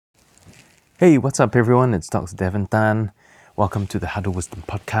Hey, what's up, everyone? It's Dr. Devin Tan. Welcome to the Huddle Wisdom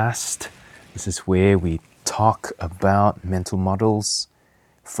Podcast. This is where we talk about mental models,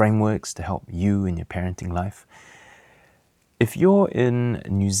 frameworks to help you in your parenting life. If you're in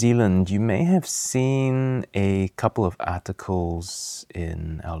New Zealand, you may have seen a couple of articles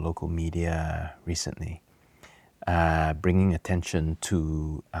in our local media recently, bringing attention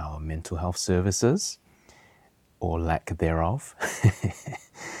to our mental health services, or lack thereof.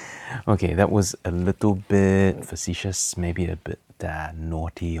 Okay, that was a little bit facetious, maybe a bit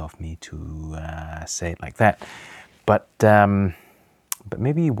naughty of me to say it like that, but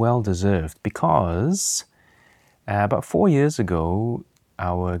maybe well deserved, because about 4 years ago,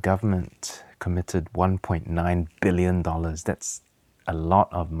 our government committed $1.9 billion. That's a lot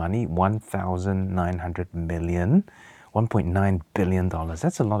of money, 1,900 million, $1.9 billion.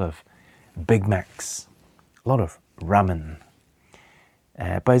 That's a lot of Big Macs, a lot of ramen.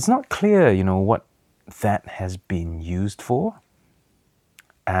 But it's not clear, what that has been used for.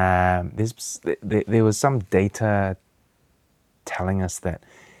 There was some data telling us that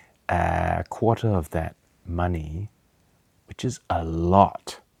a quarter of that money, which is a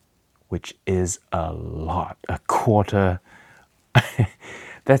lot, a quarter,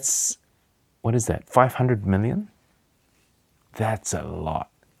 that's, what is that, 500 million? That's a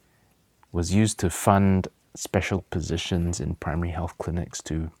lot. Was used to fund special positions in primary health clinics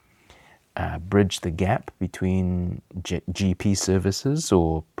to bridge the gap between GP services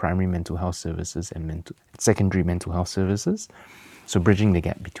or primary mental health services and secondary mental health services. So bridging the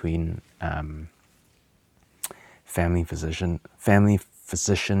gap between family physician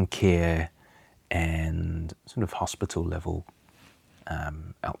care and sort of hospital level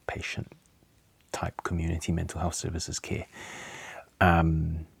outpatient type community mental health services care.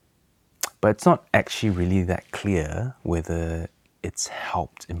 But it's not actually really that clear whether it's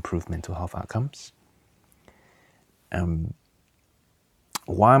helped improve mental health outcomes.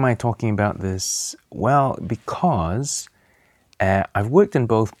 Why am I talking about this? Well, because I've worked in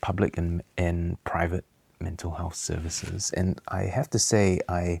both public and private mental health services, and I have to say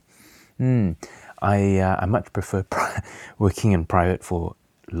I much prefer working in private for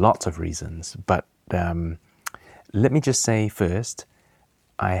lots of reasons. But let me just say first,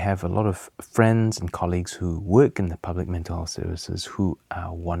 I have a lot of friends and colleagues who work in the public mental health services who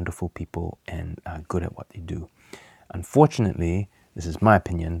are wonderful people and are good at what they do. Unfortunately, this is my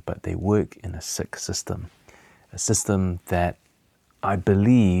opinion, but they work in a sick system, a system that I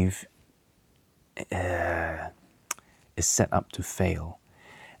believe is set up to fail.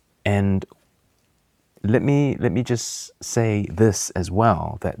 And let me just say this as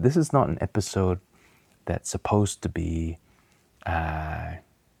well, that this is not an episode that's supposed to be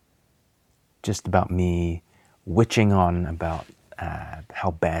just about me witching on about how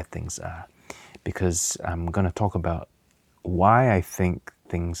bad things are, because I'm going to talk about why I think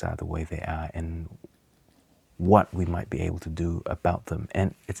things are the way they are and what we might be able to do about them.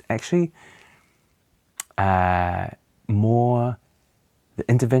 And it's actually the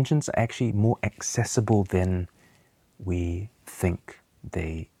interventions are actually more accessible than we think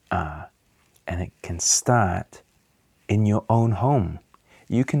they are. And it can start in your own home.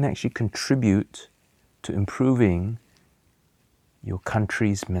 You can actually contribute to improving your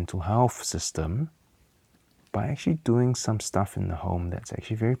country's mental health system by actually doing some stuff in the home that's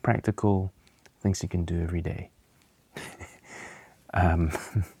actually very practical, things you can do every day.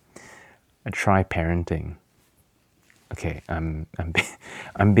 Try parenting. Okay, I'm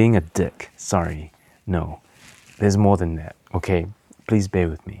being a dick. Sorry. No, there's more than that. Okay, please bear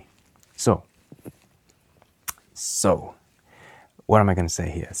with me. So, what am I going to say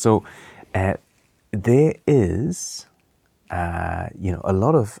here? So, there is, a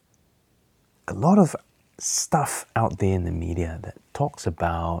lot of stuff out there in the media that talks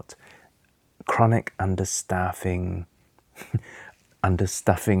about chronic understaffing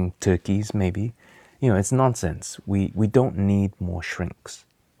turkeys, maybe. It's nonsense. We don't need more shrinks.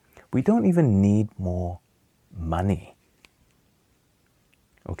 We don't even need more money.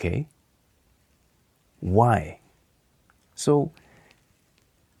 Okay? Why? So,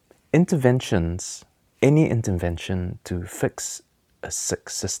 any intervention to fix a sick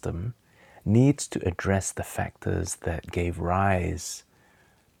system needs to address the factors that gave rise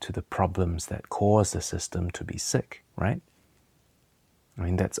to the problems that cause the system to be sick, right? I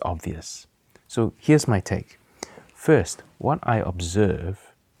mean, that's obvious. So here's my take. First, what I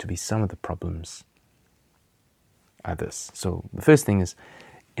observe to be some of the problems are this. So the first thing is,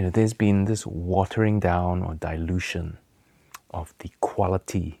 there's been this watering down or dilution of the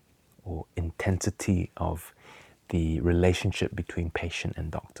quality or intensity of the relationship between patient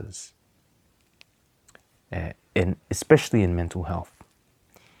and doctors. especially in mental health.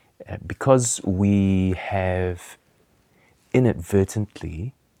 Because we have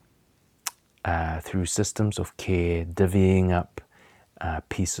inadvertently, through systems of care, divvying up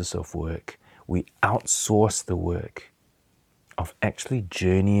pieces of work, we outsource the work of actually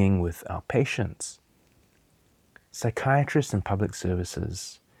journeying with our patients. Psychiatrists and public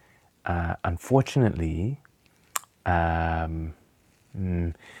services, unfortunately, they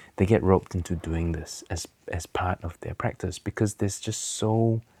get roped into doing this as part of their practice because there's just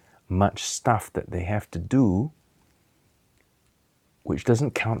so much stuff that they have to do which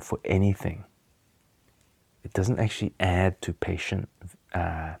doesn't count for anything. It doesn't actually add to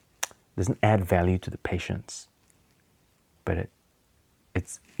doesn't add value to the patients. But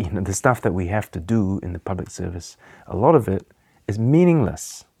it's the stuff that we have to do in the public service, a lot of it is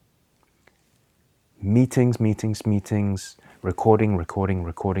meaningless. Meetings,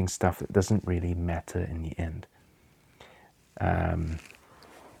 recording stuff that doesn't really matter in the end.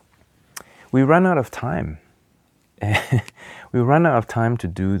 We run out of time. We run out of time to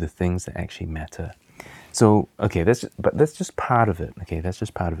do the things that actually matter. So, okay, that's just part of it. Okay, that's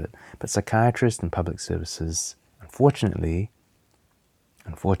just part of it. But psychiatrists and public services, unfortunately,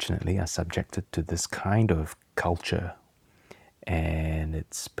 are subjected to this kind of culture, and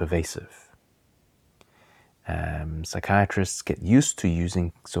it's pervasive. Psychiatrists get used to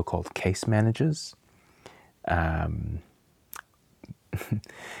using so-called case managers, and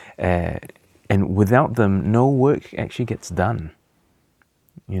without them, no work actually gets done.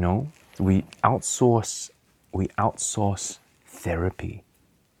 We outsource therapy.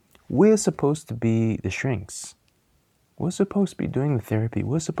 We're supposed to be the shrinks. We're supposed to be doing the therapy.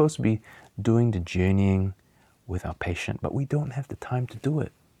 We're supposed to be doing the journeying with our patient, but we don't have the time to do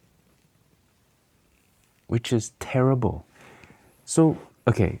it, which is terrible. So,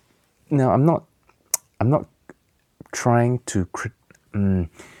 okay, now I'm not trying to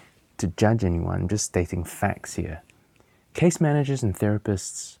judge anyone. I'm just stating facts here. Case managers and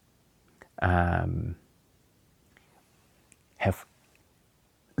therapists have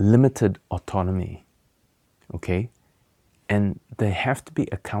limited autonomy, okay? And they have to be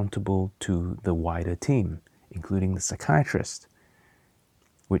accountable to the wider team, including the psychiatrist,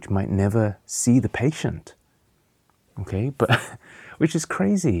 which might never see the patient, okay? But which is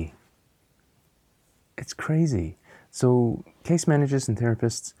crazy. It's crazy. So case managers and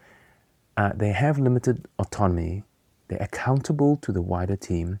therapists, they have limited autonomy. They're accountable to the wider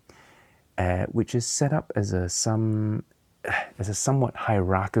team, which is set up as a somewhat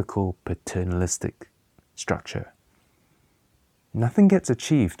hierarchical, paternalistic structure. Nothing gets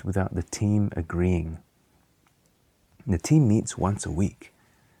achieved without the team agreeing. The team meets once a week.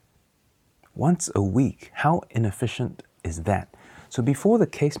 Once a week. How inefficient is that? So before the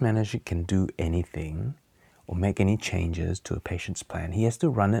case manager can do anything or make any changes to a patient's plan, he has to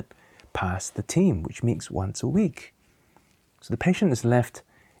run it past the team, which meets once a week. So the patient is left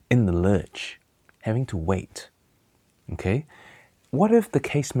in the lurch, having to wait. Okay? What if the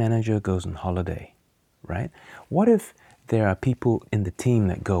case manager goes on holiday, right? What if there are people in the team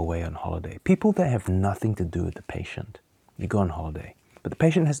that go away on holiday? People that have nothing to do with the patient. They go on holiday. But the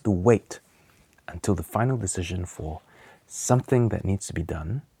patient has to wait until the final decision for something that needs to be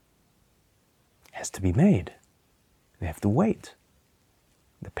done has to be made. They have to wait.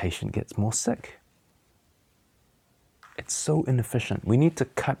 The patient gets more sick. It's so inefficient. We need to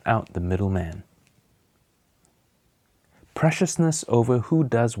cut out the middleman. Preciousness over who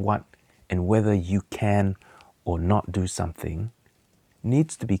does what and whether you can or not do something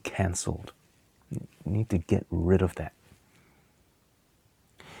needs to be cancelled. You need to get rid of that.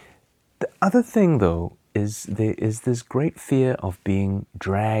 The other thing, though, is there is this great fear of being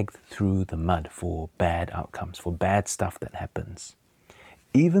dragged through the mud for bad outcomes, for bad stuff that happens.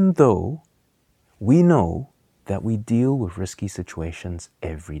 Even though we know that we deal with risky situations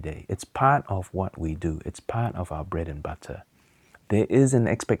every day. It's part of what we do. It's part of our bread and butter. There is an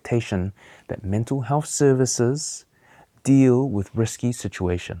expectation that mental health services deal with risky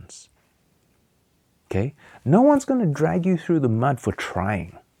situations. Okay? No one's going to drag you through the mud for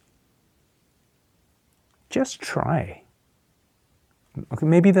trying. Just try. Okay,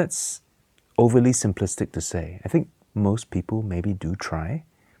 maybe that's overly simplistic to say. I think most people maybe do try.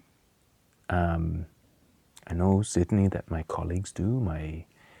 I know certainly that my colleagues do.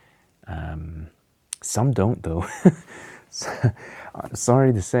 Some don't, though.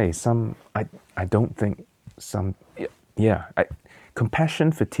 Sorry to say, some. I don't think some. Yeah,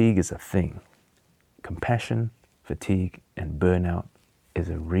 compassion fatigue is a thing. Compassion fatigue and burnout is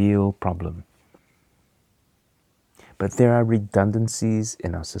a real problem. But there are redundancies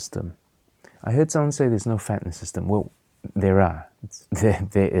in our system. I heard someone say there's no fat in the system. Well, there are. There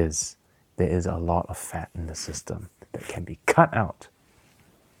is. There is a lot of fat in the system that can be cut out.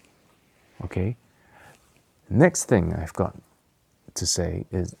 Okay? Next thing I've got to say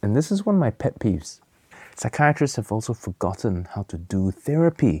is, and this is one of my pet peeves, psychiatrists have also forgotten how to do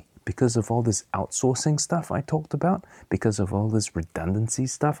therapy because of all this outsourcing stuff I talked about, because of all this redundancy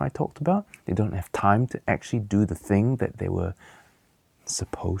stuff I talked about. They don't have time to actually do the thing that they were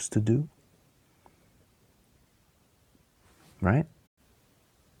supposed to do. Right?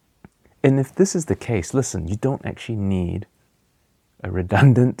 And if this is the case, listen, you don't actually need a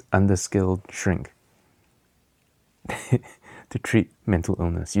redundant, underskilled shrink to treat mental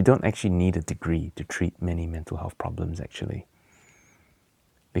illness. You don't actually need a degree to treat many mental health problems, actually.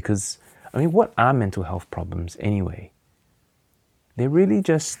 Because, I mean, what are mental health problems anyway? They're really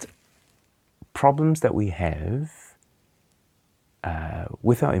just problems that we have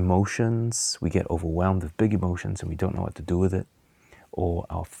with our emotions. We get overwhelmed with big emotions and we don't know what to do with it. Or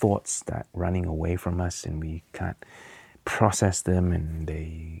our thoughts start running away from us and we can't process them, and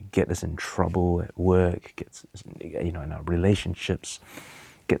they get us in trouble at work, gets, in our relationships,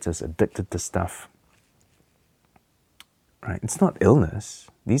 gets us addicted to stuff. Right? It's not illness.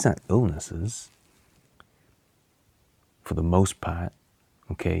 These aren't illnesses for the most part.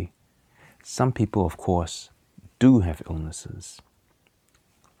 Okay? Some people, of course, do have illnesses.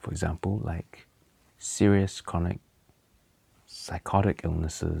 For example, like serious chronic psychotic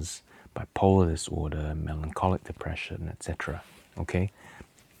illnesses, bipolar disorder, melancholic depression, etc. Okay?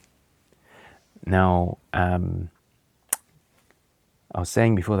 Now, I was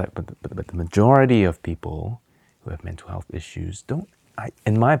saying before that, but the majority of people who have mental health issues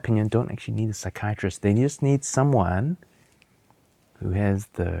in my opinion, don't actually need a psychiatrist. They just need someone who has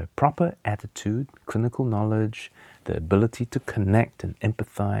the proper attitude, clinical knowledge, the ability to connect and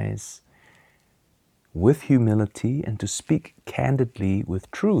empathize with humility and to speak candidly with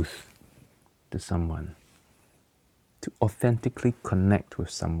truth to someone, to authentically connect with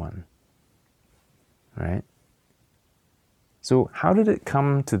someone, right? So how did it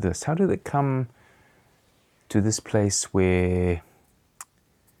come to this? How did it come to this place where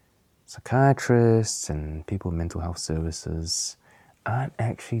psychiatrists and people in mental health services aren't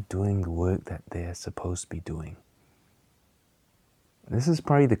actually doing the work that they're supposed to be doing? This is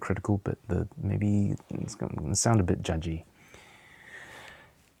probably the critical bit, maybe it's going to sound a bit judgy.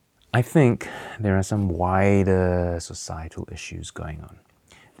 I think there are some wider societal issues going on.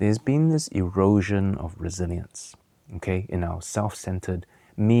 There's been this erosion of resilience, okay, in our self-centered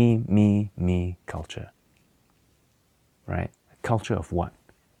me culture, right? A culture of what?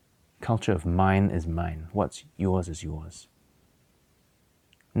 Culture of mine is mine. What's yours is yours.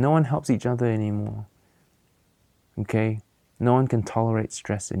 No one helps each other anymore, okay? No one can tolerate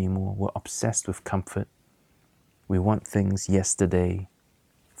stress anymore. We're obsessed with comfort. We want things yesterday,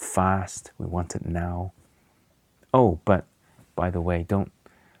 fast. We want it now. Oh, but by the way, don't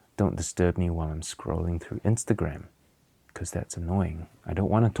disturb me while I'm scrolling through Instagram, because that's annoying. I don't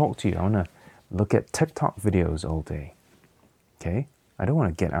want to talk to you. I want to look at TikTok videos all day. Okay? I don't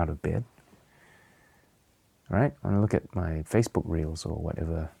want to get out of bed. Right? I want to look at my Facebook reels or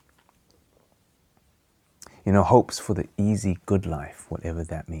whatever. Hopes for the easy, good life, whatever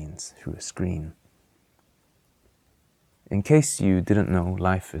that means, through a screen. In case you didn't know,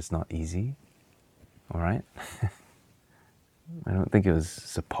 life is not easy, all right? I don't think it was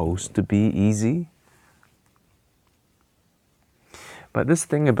supposed to be easy. But this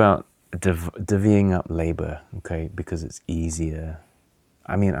thing about divvying up labor, okay, because it's easier,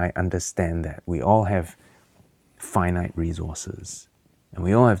 I mean, I understand that. We all have finite resources, and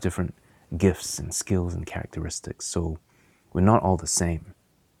we all have different gifts and skills and characteristics, so we're not all the same.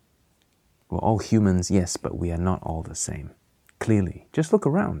 We're all humans, yes, but we are not all the same. Clearly. Just look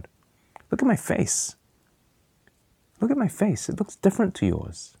around. Look at my face. Look at my face. It looks different to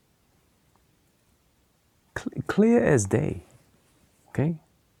yours. Clear as day. Okay?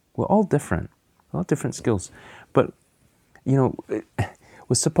 We're all different. We're all different skills. But, we're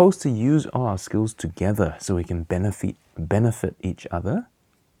supposed to use all our skills together so we can benefit each other.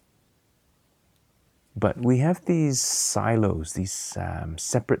 But we have these silos, these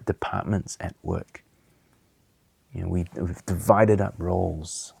separate departments at work. We've divided up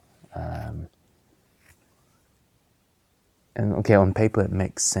roles. And okay, on paper it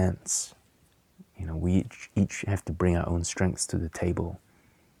makes sense. We each have to bring our own strengths to the table.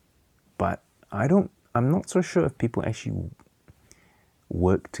 But I'm not so sure if people actually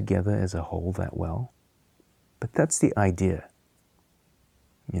work together as a whole that well. But that's the idea.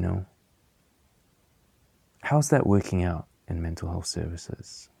 How's that working out in mental health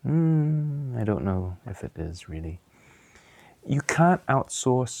services? I don't know if it is really. You can't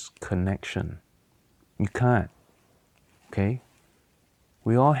outsource connection. You can't, okay?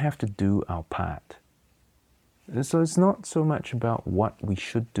 We all have to do our part. So it's not so much about what we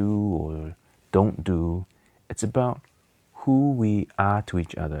should do or don't do. It's about who we are to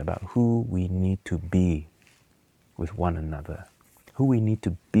each other, about who we need to be with one another, who we need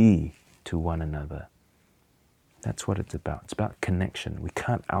to be to one another. That's what it's about. It's about connection. We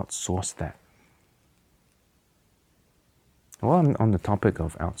can't outsource that. Well, I'm on the topic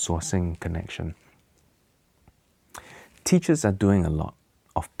of outsourcing connection. Teachers are doing a lot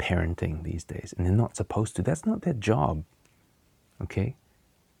of parenting these days, and they're not supposed to. That's not their job, okay?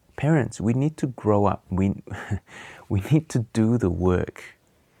 Parents, we need to grow up. We need to do the work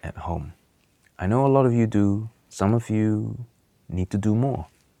at home. I know a lot of you do. Some of you need to do more.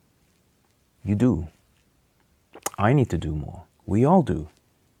 You do. I need to do more. We all do.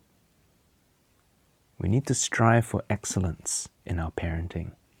 We need to strive for excellence in our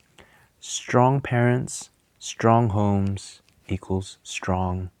parenting. Strong parents, strong homes equals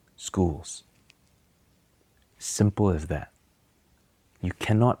strong schools. Simple as that. You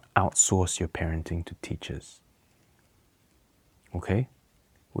cannot outsource your parenting to teachers. Okay?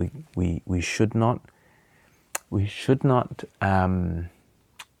 We should not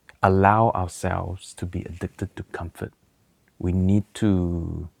allow ourselves to be addicted to comfort. We need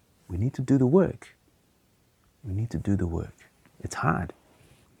to do the work. We need to do the work. It's hard.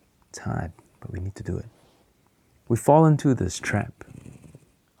 It's hard, but we need to do it. We fall into this trap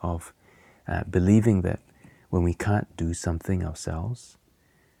of believing that when we can't do something ourselves,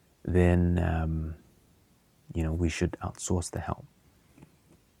 then we should outsource the help.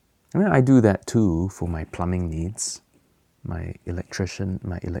 I mean, I do that too for my plumbing needs, my electrical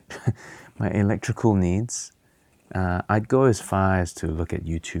needs. I'd go as far as to look at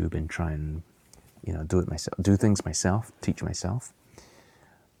YouTube and try and do it myself, do things myself, teach myself.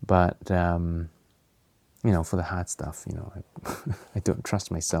 But for the hard stuff, I don't trust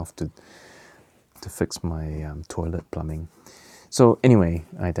myself to fix my toilet plumbing. So anyway,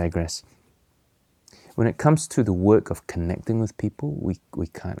 I digress. When it comes to the work of connecting with people, we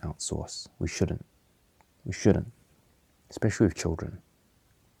can't outsource. We shouldn't. We shouldn't. Especially with children.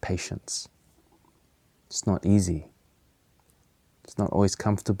 Patience. It's not easy. It's not always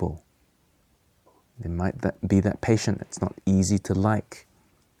comfortable. There might be that patient that's not easy to like.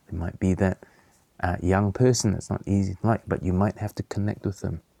 There might be that young person that's not easy to like, but you might have to connect with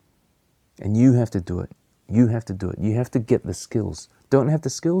them. And you have to do it. You have to do it. You have to get the skills. Don't have the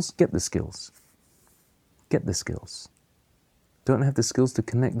skills? Get the skills. Get the skills. Don't have the skills to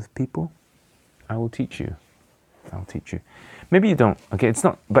connect with people? I will teach you. I'll teach you. Maybe you don't. Okay, it's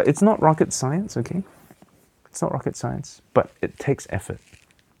not rocket science, okay? It's not rocket science, but it takes effort.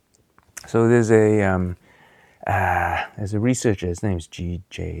 So there's a researcher, his name is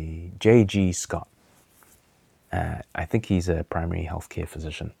J.G. Scott. I think he's a primary healthcare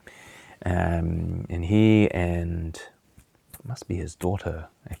physician. And he and, it must be his daughter,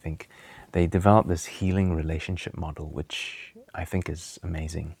 I think, they developed this healing relationship model, which I think is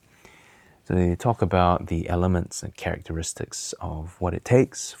amazing. So they talk about the elements and characteristics of what it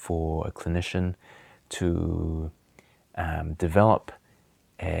takes for a clinician to develop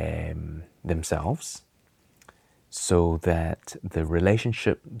themselves so that the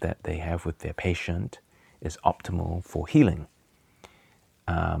relationship that they have with their patient is optimal for healing.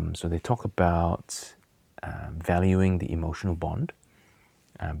 So they talk about valuing the emotional bond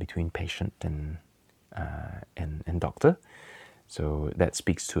between patient and doctor. So that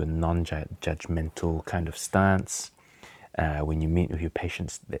speaks to a non-judgmental kind of stance. When you meet with your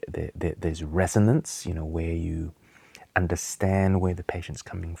patients, there's resonance, where you understand where the patient's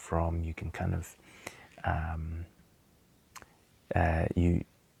coming from. You can kind of, you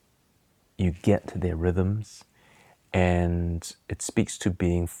get their rhythms, and it speaks to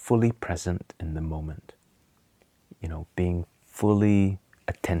being fully present in the moment. Being fully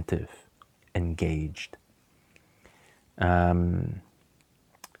attentive, engaged.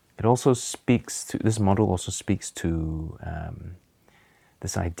 It also speaks to, this model also speaks to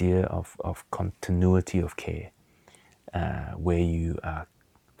this idea of continuity of care, where you are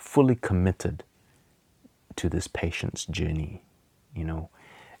fully committed to this patient's journey,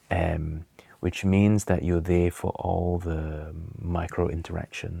 which means that you're there for all the micro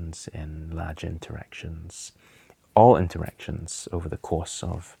interactions and large interactions, all interactions over the course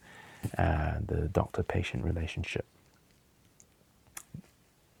of the doctor-patient relationship.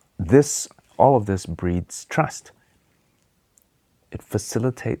 All of this breeds trust. It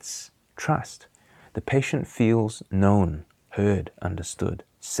facilitates trust. The patient feels known, heard, understood,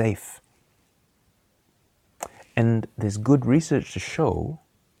 safe. And there's good research to show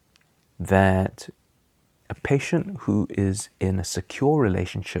that a patient who is in a secure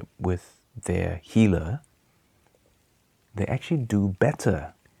relationship with their healer, they actually do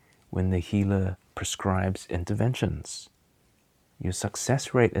better when the healer prescribes interventions. Your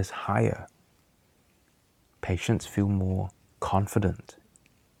success rate is higher. Patients feel more confident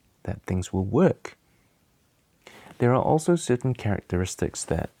that things will work. There are also certain characteristics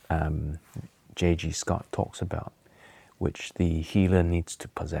that J.G. Scott talks about, which the healer needs to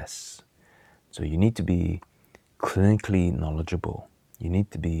possess. So you need to be clinically knowledgeable. You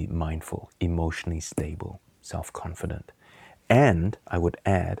need to be mindful, emotionally stable, self-confident. And I would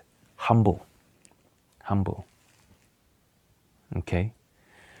add, humble. Humble. Okay?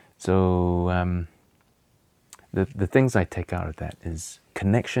 So the things I take out of that is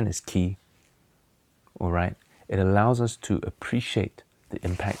connection is key. All right? It allows us to appreciate the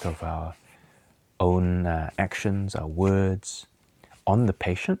impact of our own actions, our words on the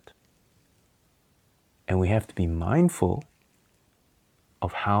patient. And we have to be mindful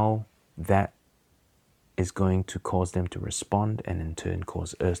of how that is going to cause them to respond and in turn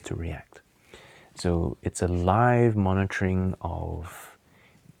cause us to react. So it's a live monitoring of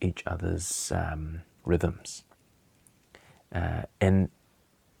each other's rhythms. And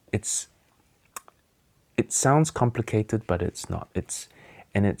it sounds complicated, but it's not. It's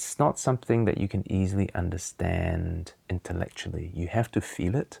not something that you can easily understand intellectually. You have to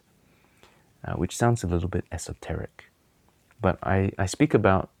feel it, which sounds a little bit esoteric. But I speak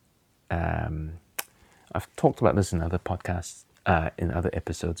about, I've talked about this in other podcasts, in other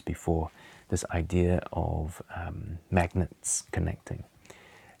episodes before, this idea of magnets connecting.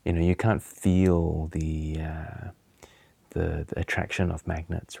 You know, you can't feel the attraction of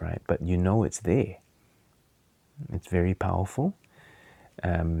magnets, right? But you know it's there. It's very powerful.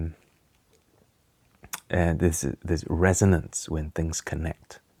 And there's resonance when things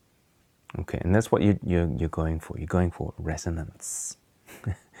connect. Okay, and that's what you're going for. You're going for resonance.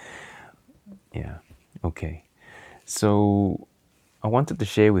 Yeah. Okay. So I wanted to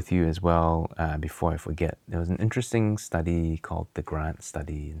share with you as well, before I forget, there was an interesting study called the Grant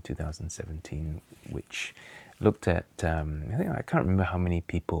Study in 2017, which looked at, I can't remember how many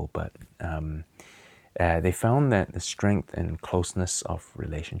people, but they found that the strength and closeness of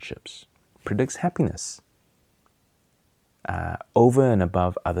relationships predicts happiness over and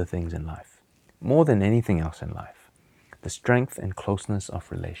above other things in life, more than anything else in life. The strength and closeness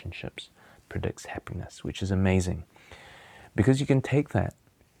of relationships predicts happiness, which is amazing. Because you can take that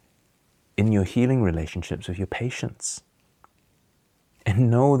in your healing relationships with your patients and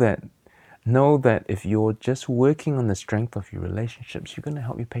know that if you're just working on the strength of your relationships, you're going to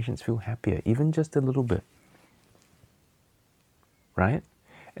help your patients feel happier, even just a little bit. Right?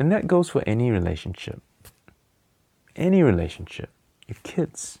 And that goes for any relationship. Any relationship. Your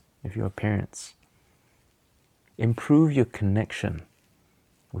kids, if you're parents. Improve your connection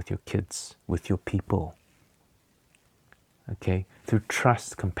with your kids, with your people. Okay? Through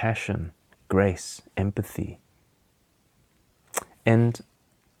trust, compassion, grace, empathy. And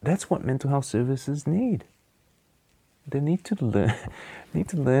that's what mental health services need. They need to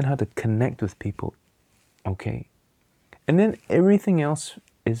learn how to connect with people. Okay? And then everything else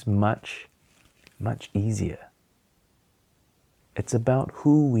is much, much easier. It's about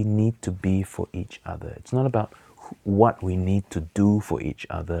who we need to be for each other. It's not about what we need to do for each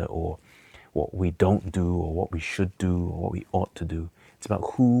other, or what we don't do, or what we should do, or what we ought to do. It's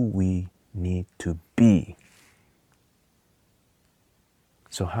about who we need to be.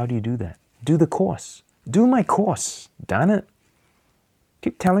 So how do you do that? Do the course. Do my course. Darn it.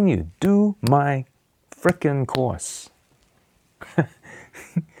 Keep telling you, do my frickin' course.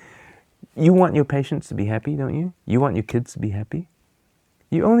 You want your patients to be happy, don't you? You want your kids to be happy?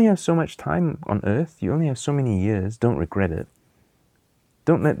 You only have so much time on earth. You only have so many years. Don't regret it.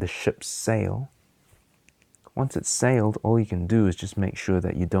 Don't let the ship sail. Once it's sailed, all you can do is just make sure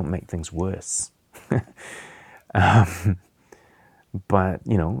that you don't make things worse. But,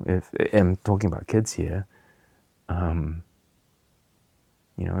 you know, if I'm talking about kids here, you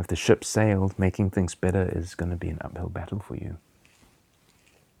know, if the ship sailed, making things better is going to be an uphill battle for you.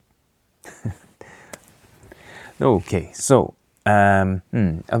 Okay, so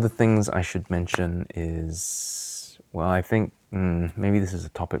other things I should mention is, well, I think maybe this is a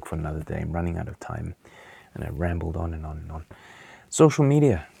topic for another day. I'm running out of time, and I rambled on and on and on. Social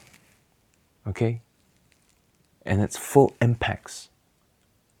media, okay, and its full impacts.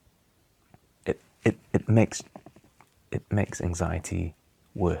 It makes anxiety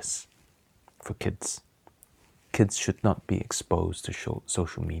worse for kids. kids should not be exposed to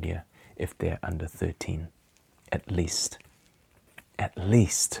social media if they're under 13, at least. At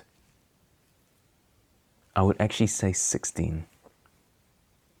least. I would actually say 16.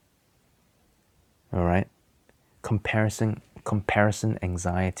 All right? Comparison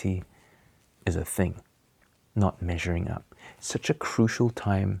anxiety is a thing, not measuring up. It's such a crucial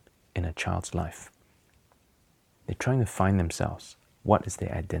time in a child's life. They're trying to find themselves. What is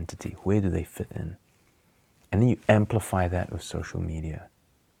their identity? Where do they fit in? And then you amplify that with social media.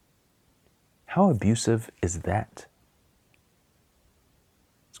 How abusive is that?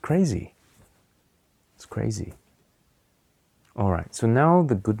 It's crazy. It's crazy. All right, so now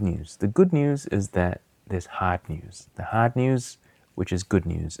the good news. The good news is that there's hard news. The hard news, which is good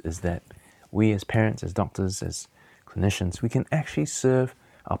news, is that we as parents, as doctors, as clinicians, we can actually serve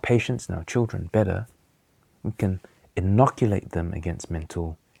our patients and our children better. We can inoculate them against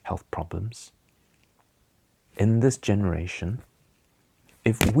mental health problems. In this generation,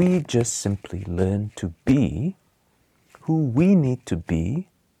 if we just simply learn to be who we need to be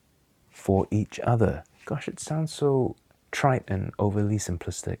for each other. Gosh, it sounds so trite and overly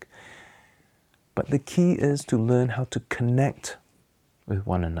simplistic. But the key is to learn how to connect with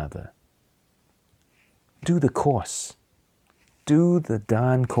one another. Do the course. Do the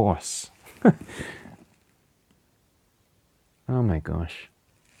darn course. Oh my gosh.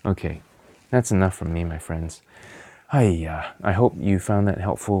 Okay, that's enough from me, my friends. I hope you found that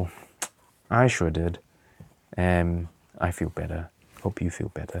helpful. I sure did. I feel better. Hope you feel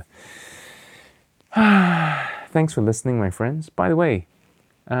better. Thanks for listening, my friends. By the way,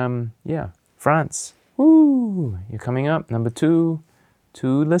 France. Woo! You're coming up. Number 2.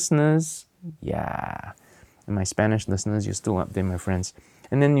 2 listeners. Yeah. And my Spanish listeners, you're still up there, my friends.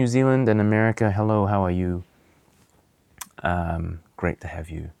 And then New Zealand and America. Hello, how are you? Great to have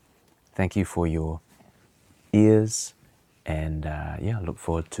you. Thank you for your ears. And look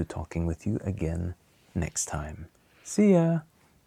forward to talking with you again next time. See ya.